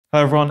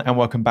Hello everyone and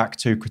welcome back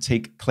to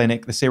Critique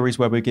Clinic, the series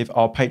where we give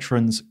our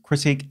patrons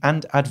critique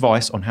and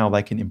advice on how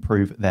they can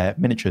improve their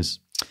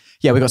miniatures.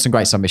 Yeah, we've got some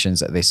great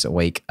submissions this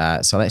week,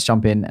 so let's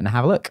jump in and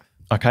have a look.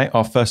 Okay,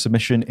 our first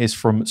submission is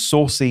from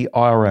Saucy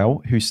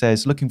IRL, who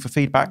says, looking for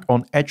feedback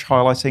on edge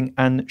highlighting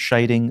and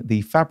shading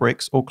the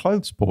fabrics or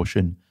clothes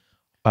portion.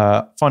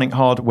 Finding it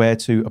hard where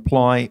to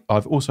apply.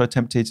 I've also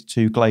attempted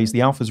to glaze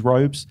the Alpha's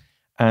robes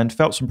and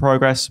felt some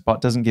progress, but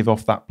doesn't give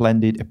off that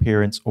blended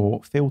appearance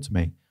or feel to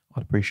me.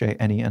 I'd appreciate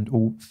any and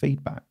all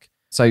feedback.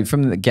 So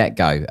from the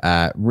get-go,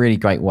 really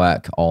great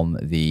work on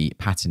the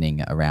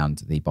patterning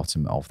around the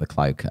bottom of the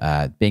cloak.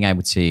 Being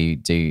able to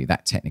do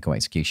that technical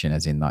execution,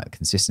 as in like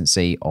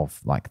consistency of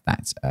like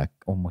that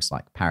almost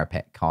like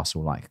parapet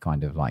castle-like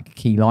kind of like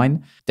key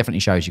line,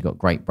 definitely shows you've got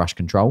great brush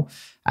control.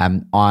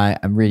 I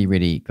am really,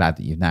 really glad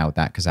that you've nailed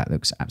that because that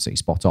looks absolutely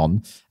spot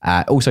on.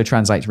 Also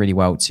translates really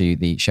well to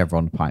the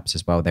chevron pipes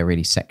as well. They're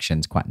really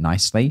sectioned quite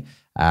nicely.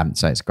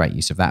 So it's a great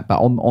use of that. But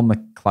on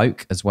the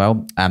cloak as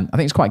well, I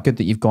think it's quite good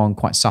that you've gone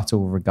quite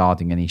subtle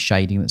regarding any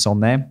shading that's on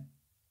there.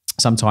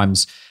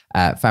 Sometimes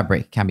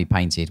fabric can be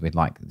painted with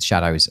like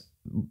shadows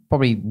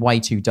probably way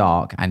too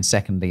dark, and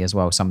secondly as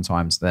well,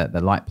 sometimes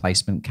the light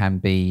placement can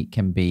be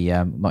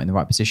not in the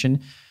right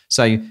position.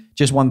 So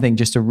just one thing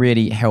just to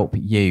really help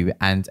you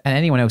and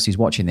anyone else who's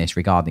watching this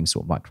regarding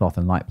sort of like cloth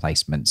and light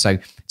placement. So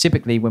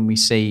typically when we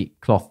see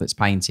cloth that's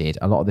painted,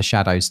 a lot of the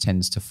shadows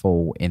tends to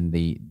fall in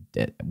the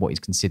what is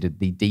considered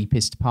the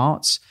deepest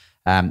parts.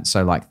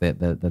 So like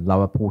the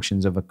lower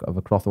portions of a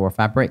cloth or a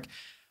fabric.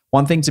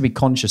 One thing to be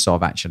conscious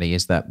of actually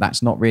is that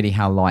that's not really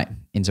how light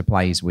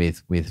interplays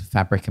with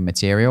fabric and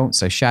material.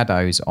 So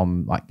shadows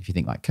on, like if you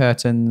think like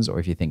curtains, or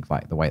if you think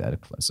like the way that,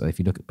 so if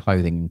you look at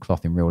clothing and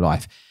cloth in real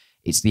life,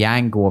 it's the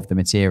angle of the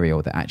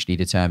material that actually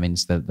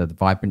determines the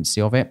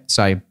vibrancy of it.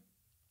 So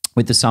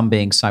with the sun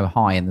being so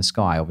high in the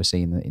sky,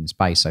 obviously in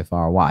space so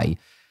far away,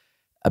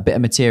 a bit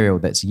of material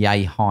that's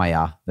yay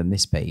higher than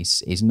this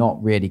piece is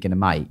not really going to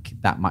make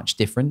that much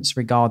difference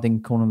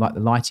regarding kind of like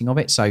the lighting of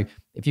it. So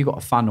if you've got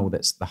a funnel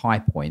that's the high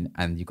point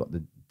and you've got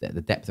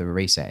the depth of a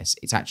recess,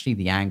 it's actually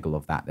the angle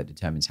of that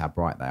determines how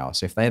bright they are.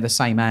 So if they're the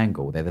same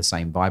angle, they're the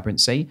same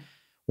vibrancy.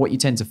 What you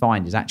tend to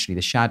find is actually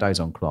the shadows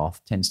on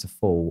cloth tends to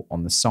fall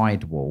on the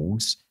side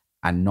walls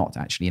and not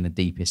actually in the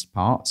deepest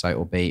part. So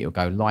it'll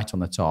go light on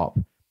the top,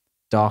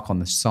 dark on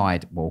the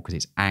side wall because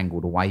it's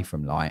angled away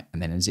from light,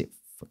 and then as it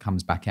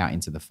comes back out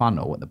into the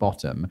funnel at the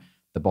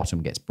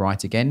bottom gets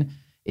bright again.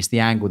 It's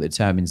the angle that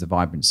determines the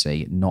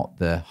vibrancy, not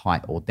the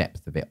height or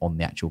depth of it on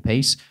the actual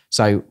piece.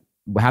 So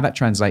how that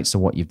translates to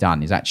what you've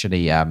done is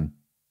actually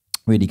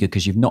really good,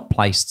 because you've not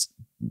placed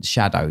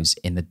shadows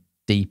in the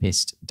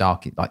deepest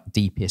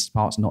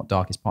parts, not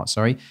darkest parts,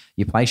 sorry.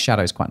 You place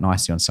shadows quite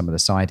nicely on some of the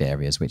side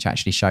areas, which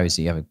actually shows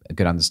that you have a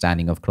good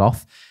understanding of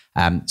cloth.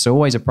 So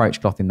always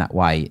approach cloth in that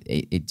way.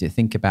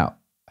 Think about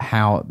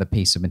how the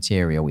piece of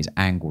material is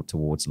angled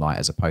towards light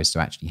as opposed to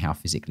actually how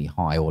physically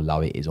high or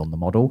low it is on the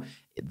model.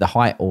 The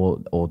height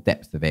or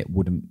depth of it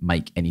wouldn't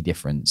make any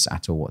difference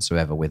at all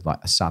whatsoever with like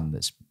a sun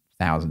that's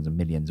thousands and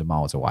millions of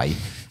miles away.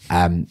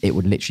 It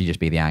would literally just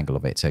be the angle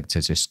of it to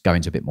just go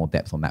into a bit more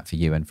depth on that for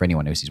you and for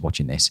anyone else who's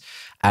watching this.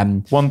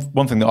 One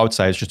thing that I would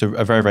say is just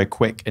a very, very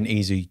quick and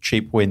easy,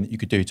 cheap win that you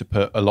could do to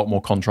put a lot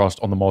more contrast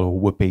on the model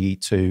would be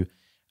to,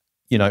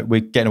 you know,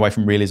 we're getting away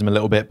from realism a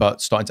little bit,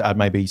 but starting to add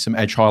maybe some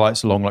edge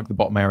highlights along like the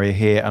bottom area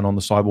here and on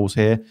the sidewalls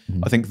here.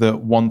 I think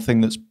that one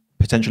thing that's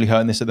potentially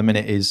hurting this at the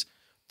minute is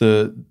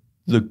the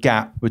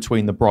gap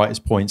between the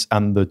brightest points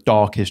and the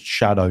darkest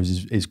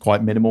shadows is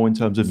quite minimal in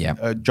terms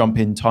of jump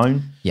in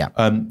tone.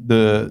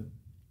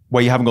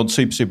 Where you haven't gone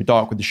super, super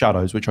dark with the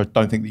shadows, which I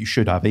don't think that you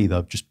should have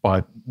either, just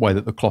by the way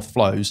that the cloth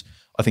flows.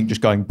 I think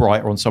just going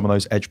brighter on some of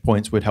those edge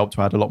points would help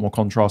to add a lot more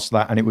contrast to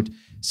that, and it would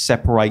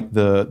separate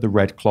the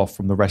red cloth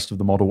from the rest of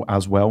the model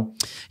as well.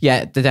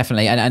 Yeah,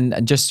 definitely.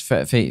 And just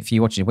for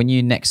you watching, when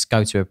you next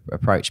go to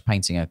approach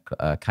painting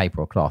a cape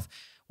or a cloth,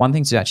 one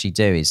thing to actually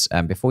do is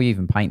before you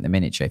even paint the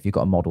miniature, if you've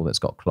got a model that's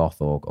got cloth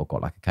or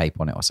got like a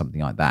cape on it or something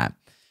like that,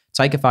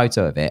 take a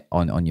photo of it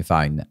on your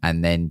phone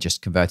and then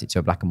just convert it to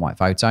a black and white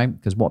photo,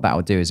 because what that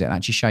will do is it'll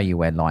actually show you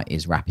where light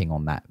is wrapping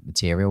on that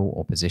material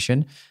or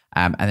position.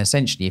 And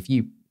essentially, if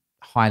you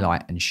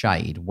highlight and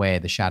shade where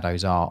the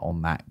shadows are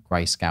on that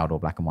grayscaled or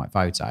black and white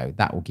photo,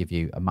 that will give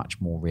you a much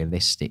more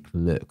realistic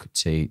look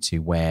to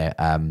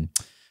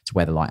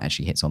where the light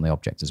actually hits on the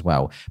object as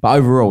well. But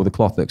overall, the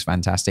cloth looks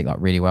fantastic, like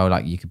really well.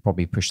 Like you could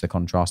probably push the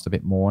contrast a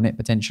bit more on it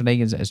potentially,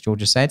 as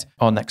George has said.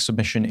 Our next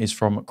submission is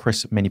from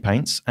Chris Mini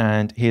Paints,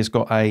 and he has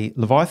got a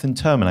Leviathan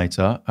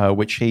Terminator,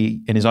 which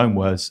he, in his own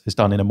words, has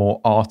done in a more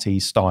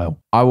arty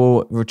style. I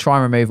will try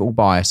and remove all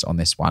bias on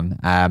this one.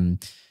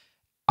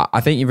 I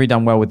think you've really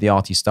done well with the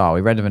arty style,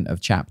 irrelevant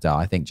of chapter.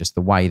 I think just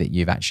the way that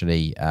you've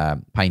actually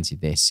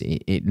painted this,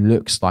 it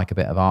looks like a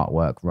bit of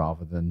artwork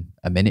rather than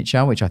a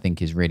miniature, which I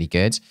think is really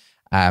good.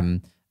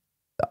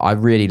 I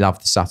really love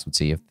the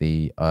subtlety of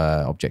the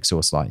object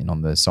source lighting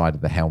on the side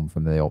of the helm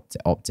from the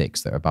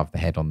optics that are above the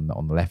head on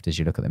the left as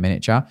you look at the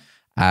miniature.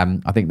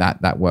 I think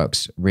that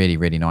works really,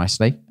 really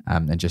nicely.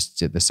 And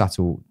just the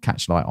subtle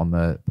catch light on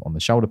the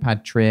shoulder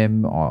pad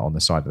trim or on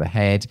the side of the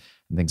head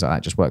and things like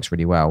that just works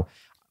really well.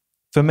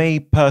 For me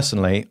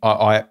personally,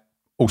 I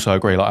also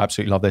agree. Like, I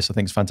absolutely love this. I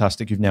think it's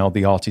fantastic. You've nailed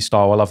the arty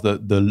style. I love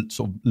the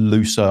sort of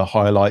looser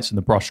highlights and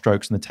the brush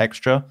strokes and the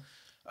texture.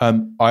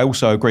 I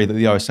also agree that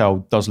the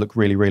OSL does look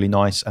really, really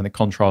nice and it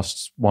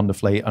contrasts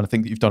wonderfully. And I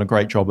think that you've done a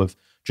great job of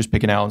just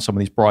picking out on some of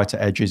these brighter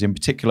edges, in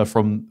particular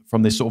from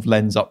this sort of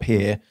lens up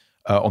here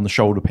on the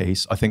shoulder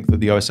piece. I think that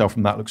the OSL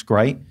from that looks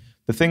great.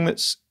 The thing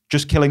that's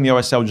just killing the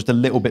OSL just a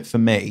little bit for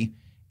me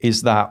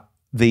is that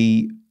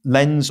the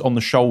lens on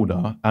the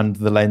shoulder and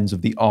the lens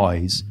of the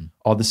eyes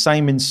are the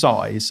same in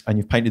size, and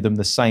you've painted them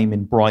the same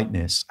in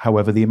brightness.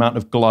 However, the amount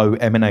of glow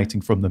emanating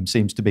from them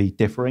seems to be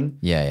differing.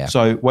 Yeah.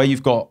 So where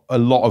you've got a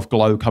lot of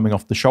glow coming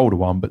off the shoulder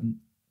one, but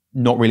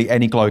not really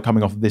any glow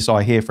coming off of this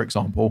eye here, for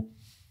example,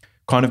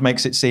 kind of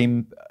makes it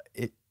seem,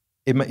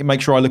 it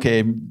makes sure I look at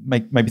it and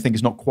maybe think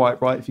it's not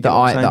quite right. If you get what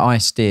I'm saying. The eye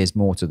steers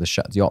more to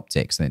the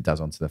optics than it does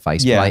onto the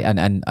face plate.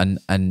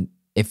 And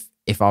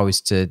if I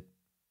was to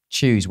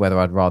choose whether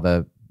I'd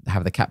rather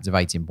have the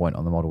captivating point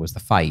on the model as the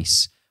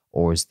face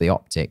or as the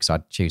optics,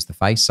 I'd choose the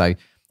face. So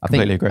I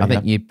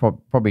think you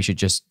probably should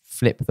just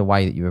flip the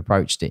way that you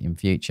approached it in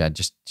future.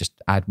 Just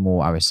add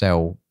more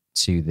OSL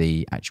to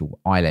the actual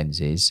eye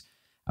lenses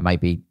and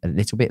maybe a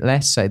little bit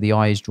less, so the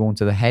eye is drawn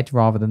to the head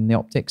rather than the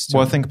optics.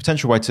 Well, I think a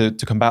potential way to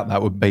combat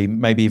that would be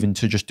maybe even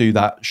to just do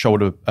that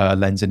shoulder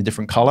lens in a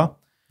different color.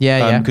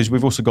 Yeah. Because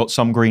we've also got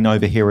some green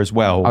over here as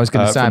well. I was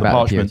going to say from about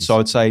the parchment. So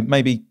I'd say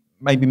maybe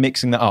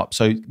mixing that up.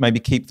 So maybe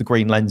keep the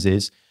green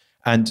lenses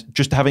and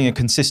just having a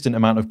consistent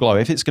amount of glow.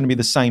 If it's going to be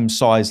the same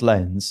size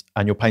lens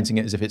and you're painting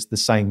it as if it's the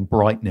same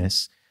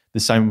brightness, the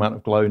same amount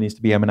of glow needs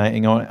to be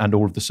emanating on it and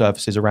all of the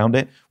surfaces around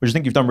it, which I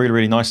think you've done really,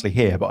 really nicely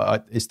here.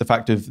 But it's the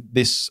fact of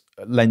this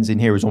lens in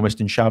here is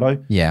almost in shadow,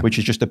 which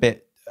is just a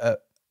bit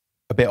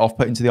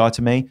off-putting to the eye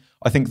to me.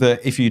 I think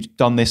that if you'd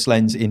done this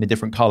lens in a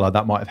different color,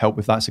 that might have helped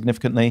with that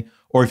significantly.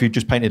 Or if you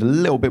just painted a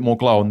little bit more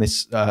glow on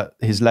this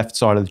his left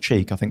side of the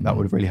cheek, I think that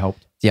would have really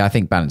helped. Yeah, I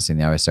think balancing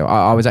the OSL.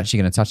 I was actually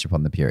going to touch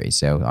upon the purity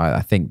seal.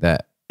 I think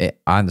that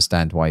I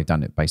understand why you've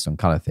done it based on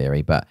color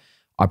theory, but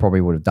I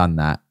probably would have done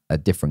that a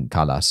different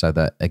color so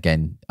that,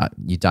 again,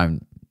 you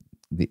don't...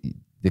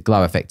 The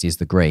glow effect is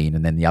the green,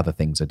 and then the other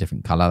things are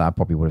different color. I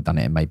probably would have done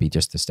it in maybe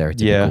just a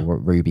stereotypical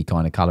ruby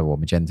kind of color or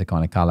magenta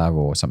kind of color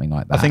or something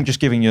like that. I think just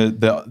giving you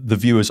the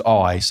viewer's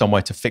eye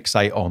somewhere to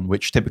fixate on,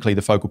 which typically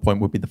the focal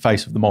point would be the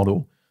face of the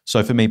model.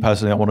 So for me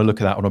personally, I want to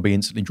look at that and I'll be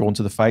instantly drawn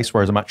to the face,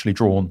 whereas I'm actually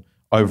drawn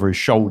over his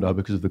shoulder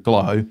because of the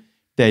glow,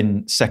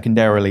 then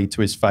secondarily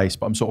to his face,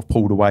 but I'm sort of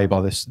pulled away by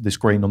this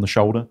green on the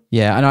shoulder.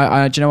 Yeah,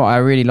 and do you know what I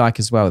really like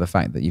as well? The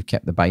fact that you've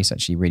kept the base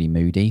actually really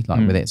moody, like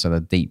with it sort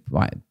of deep.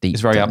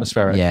 It's very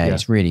atmospheric. Yeah,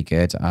 it's really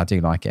good. I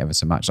do like it ever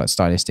so much, like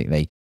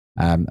stylistically.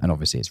 And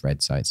obviously it's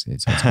red, so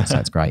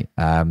it's great.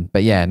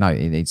 But yeah, no,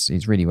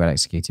 it's really well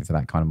executed for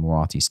that kind of more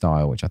arty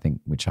style, which I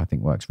think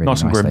works really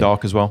nicely. Nice and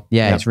grimdark as well.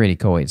 Yeah, it's really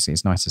cool.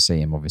 It's nice to see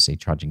him obviously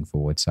trudging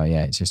forward. So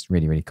yeah, it's just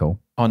really, really cool.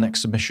 Our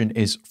next submission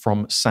is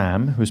from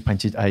Sam, who has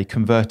painted a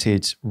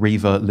converted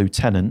Reaver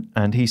Lieutenant,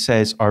 and he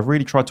says, "I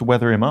really tried to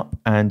weather him up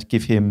and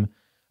give him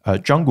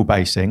jungle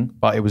basing,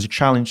 but it was a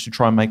challenge to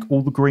try and make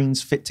all the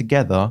greens fit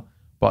together,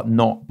 but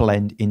not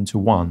blend into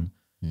one.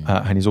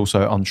 And he's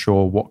also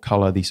unsure what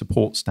colour the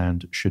support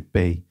stand should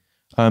be."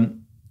 It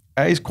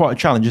is quite a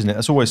challenge, isn't it?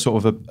 That's always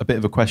sort of a bit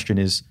of a question,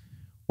 is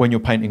when you're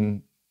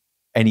painting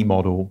any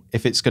model,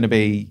 if it's going to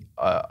be,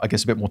 I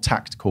guess, a bit more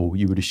tactical,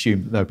 you would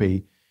assume that there'll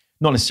be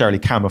not necessarily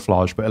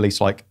camouflage, but at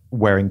least like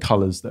wearing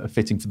colours that are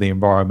fitting for the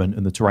environment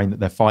and the terrain that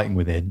they're fighting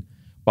within.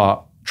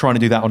 But trying to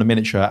do that on a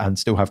miniature and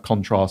still have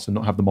contrast and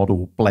not have the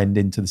model blend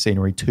into the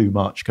scenery too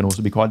much can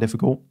also be quite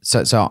difficult.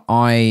 So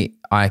I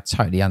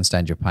totally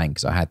understand your pain,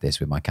 because I had this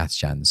with my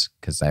Catachans,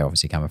 because they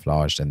obviously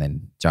camouflaged, and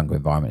then jungle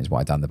environment is what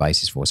I've done the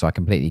basis for. So I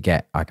completely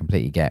get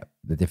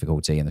the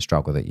difficulty and the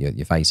struggle that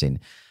you're facing.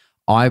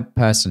 I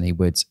personally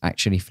would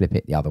actually flip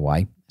it the other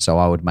way. So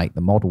I would make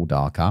the model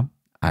darker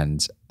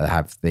and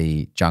have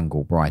the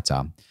jungle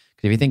brighter.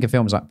 If you think of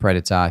films like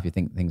Predator, if you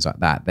think things like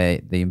that,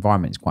 the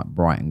environment is quite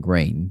bright and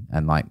green.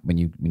 And like when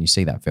you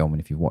see that film,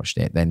 and if you've watched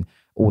it, then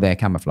all their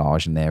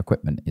camouflage and their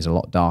equipment is a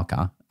lot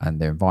darker, and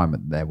their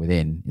environment they're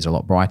within is a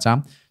lot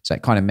brighter. So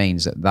it kind of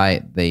means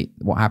that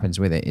what happens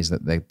with it is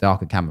that the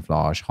darker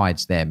camouflage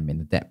hides them in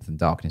the depth and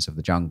darkness of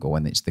the jungle,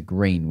 and it's the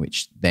green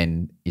which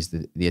then is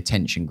the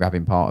attention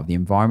grabbing part of the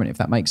environment, if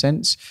that makes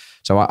sense.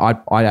 So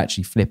I'd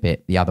actually flip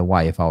it the other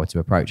way if I were to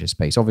approach this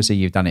piece. Obviously,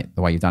 you've done it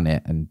the way you've done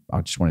it, and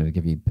I just wanted to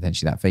give you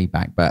potentially that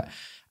feedback. But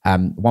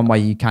one way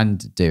you can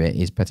do it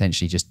is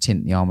potentially just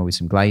tint the armor with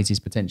some glazes,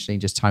 potentially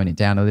just tone it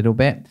down a little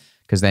bit,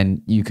 because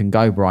then you can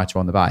go brighter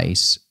on the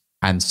base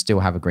and still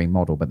have a green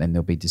model, but then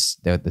there'll be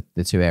just the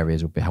two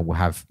areas will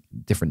have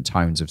different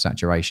tones of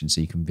saturation, so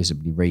you can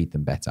visibly read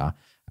them better.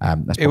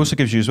 It also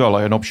gives you as well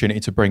like an opportunity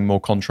to bring more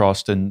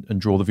contrast and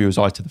draw the viewer's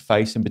eye to the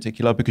face in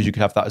particular, because you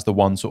could have that as the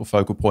one sort of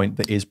focal point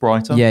that is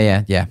brighter.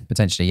 Yeah,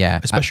 potentially, yeah.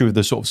 Especially with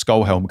the sort of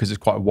skull helm, because it's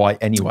quite white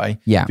anyway.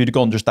 Yeah. If you'd have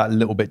gone just that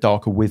little bit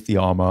darker with the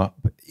armor,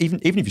 even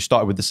if you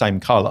started with the same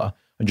color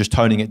and just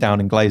toning it down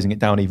and glazing it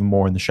down even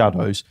more in the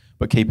shadows,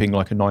 but keeping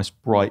like a nice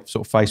bright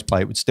sort of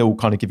faceplate, would still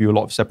kind of give you a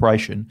lot of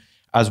separation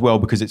as well,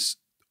 because it's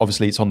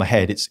obviously it's on the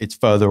head, it's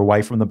further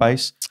away from the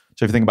base.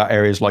 So if you think about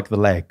areas like the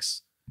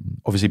legs,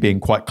 obviously being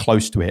quite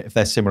close to it, if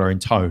they're similar in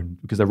tone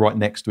because they're right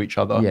next to each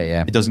other,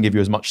 it doesn't give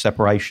you as much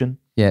separation.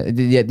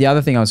 The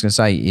other thing I was going to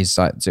say is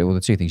like, well,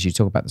 the two things you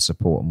talk about, the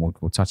support, and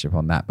we'll touch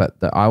upon that, but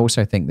I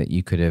also think that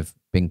you could have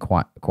been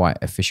quite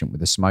efficient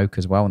with the smoke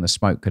as well, and the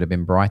smoke could have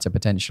been brighter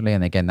potentially.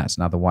 And again, that's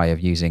another way of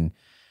using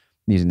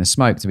the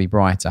smoke to be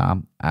brighter,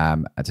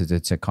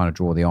 to kind of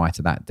draw the eye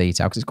to that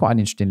detail, because it's quite an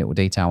interesting little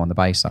detail on the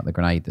base, like the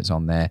grenade that's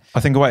on there. I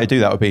think a way to do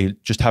that would be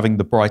just having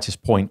the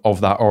brightest point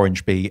of that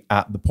orange be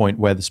at the point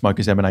where the smoke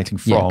is emanating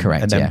from,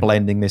 and then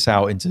blending this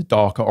out into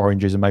darker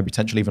oranges and maybe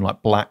potentially even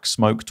like black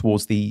smoke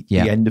towards the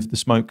end of the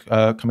smoke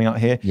coming out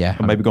here.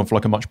 And maybe gone for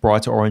like a much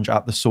brighter orange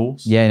at the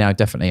source. No,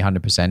 definitely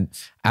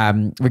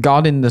 100%.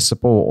 Regarding the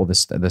support or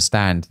the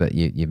stand that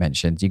you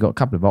mentioned, you got a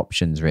couple of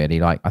options really.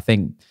 Like I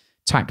think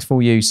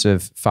tactful use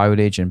of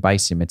foliage and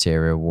basing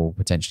material will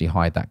potentially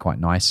hide that quite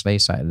nicely.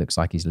 So it looks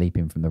like he's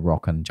leaping from the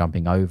rock and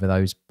jumping over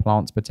those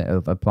plants,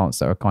 the plants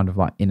that are kind of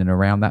like in and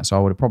around that. So I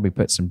would have probably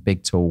put some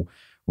big tall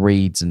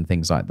reeds and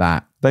things like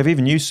that. They've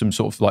even used some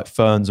sort of like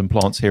ferns and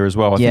plants here as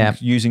well. I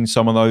think using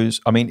some of those,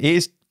 I mean, it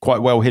is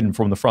quite well hidden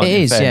from the front.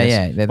 It is,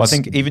 I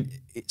think even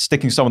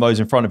sticking some of those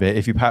in front of it,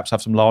 if you perhaps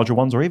have some larger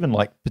ones, or even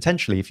like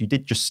potentially if you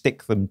did just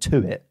stick them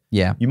to it,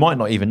 you might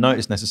not even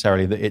notice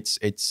necessarily that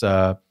it's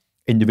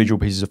individual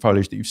pieces of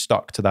foliage that you've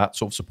stuck to that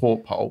sort of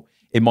support pole.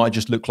 It might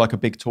just look like a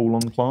big tall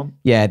long plant.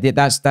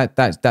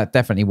 That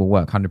definitely will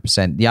work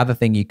 100%. The other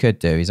thing you could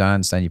do is, I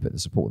understand you put the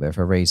support there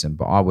for a reason,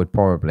 but I would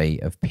probably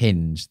have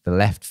pinned the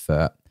left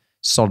foot,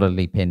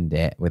 solidly pinned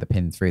it with a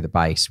pin through the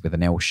base with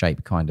an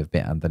L-shaped kind of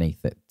bit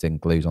underneath it,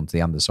 and glues onto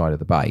the underside of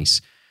the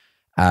base.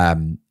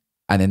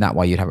 And then that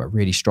way you'd have a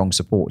really strong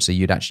support, so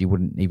you'd actually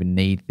wouldn't even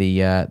need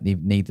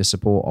the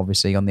support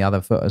obviously on the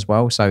other foot as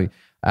well. So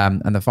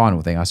and the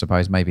final thing I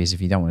suppose maybe is,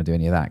 if you don't want to do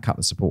any of that, cut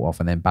the support off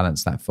and then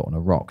balance that foot on a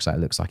rock so it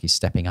looks like he's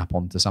stepping up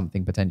onto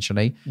something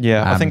potentially.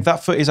 I think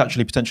that foot is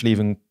actually potentially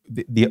even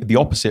the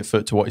opposite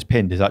foot to what is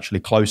pinned is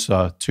actually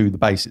closer to the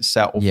base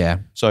itself.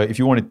 So if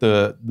you wanted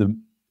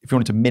if you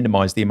wanted to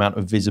minimize the amount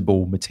of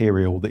visible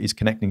material that is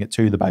connecting it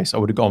to the base, I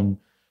would have gone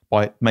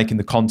by making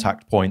the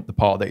contact point the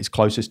part that is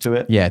closest to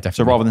it. Definitely.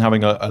 So rather than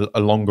having a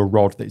longer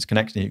rod that is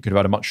connecting it, you could have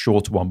had a much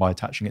shorter one by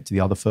attaching it to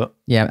the other foot.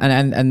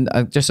 And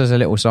just as a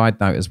little side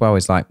note as well,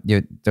 is like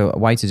the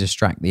way to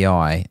distract the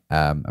eye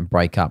and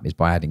break up is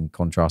by adding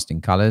contrasting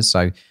colors.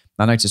 So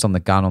I noticed on the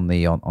gun, on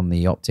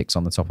the optics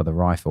on the top of the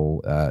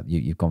rifle,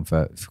 you've gone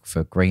for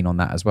green on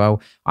that as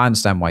well. I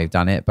understand why you've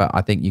done it, but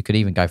I think you could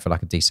even go for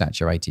like a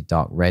desaturated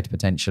dark red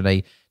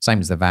potentially. Same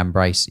as the van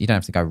brace. You don't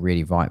have to go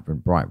really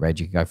vibrant bright red.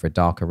 You can go for a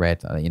darker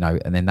red,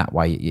 and then that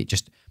way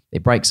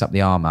it breaks up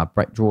the armor,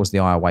 draws the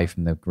eye away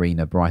from the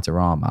greener, brighter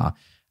armor,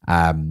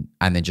 and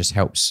then just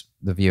helps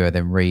the viewer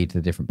then read the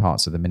different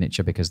parts of the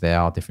miniature because there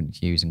are different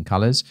hues and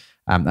colors.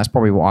 That's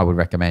probably what I would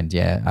recommend.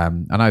 I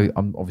know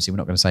obviously we're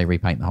not going to say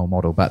repaint the whole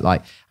model, but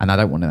and I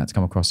don't want that to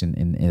come across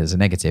in as a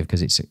negative,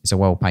 because it's a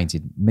well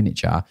painted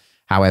miniature.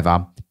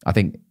 However, I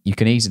think you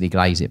can easily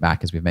glaze it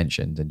back, as we've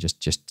mentioned, and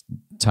just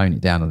tone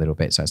it down a little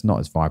bit so it's not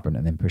as vibrant,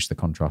 and then push the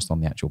contrast on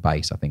the actual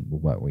base. I think will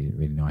work really,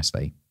 really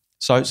nicely.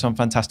 So some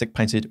fantastic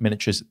painted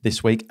miniatures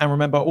this week. And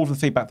remember, all of the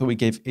feedback that we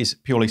give is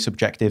purely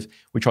subjective.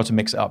 We try to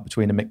mix it up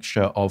between a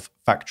mixture of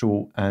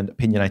factual and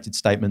opinionated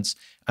statements,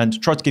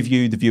 and try to give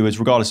you, the viewers,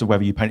 regardless of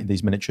whether you painted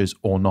these miniatures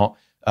or not,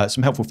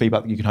 some helpful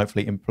feedback that you can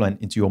hopefully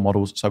implement into your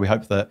models. So we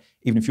hope that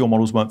even if your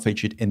models weren't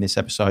featured in this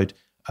episode,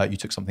 you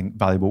took something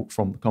valuable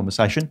from the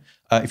conversation.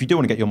 If you do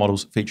want to get your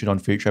models featured on a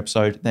future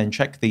episode, then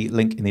check the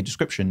link in the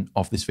description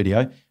of this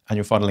video, and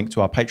you'll find a link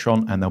to our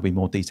Patreon, and there'll be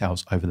more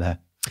details over there.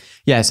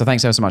 So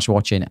thanks ever so much for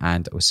watching,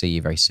 and we'll see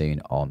you very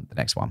soon on the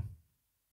next one.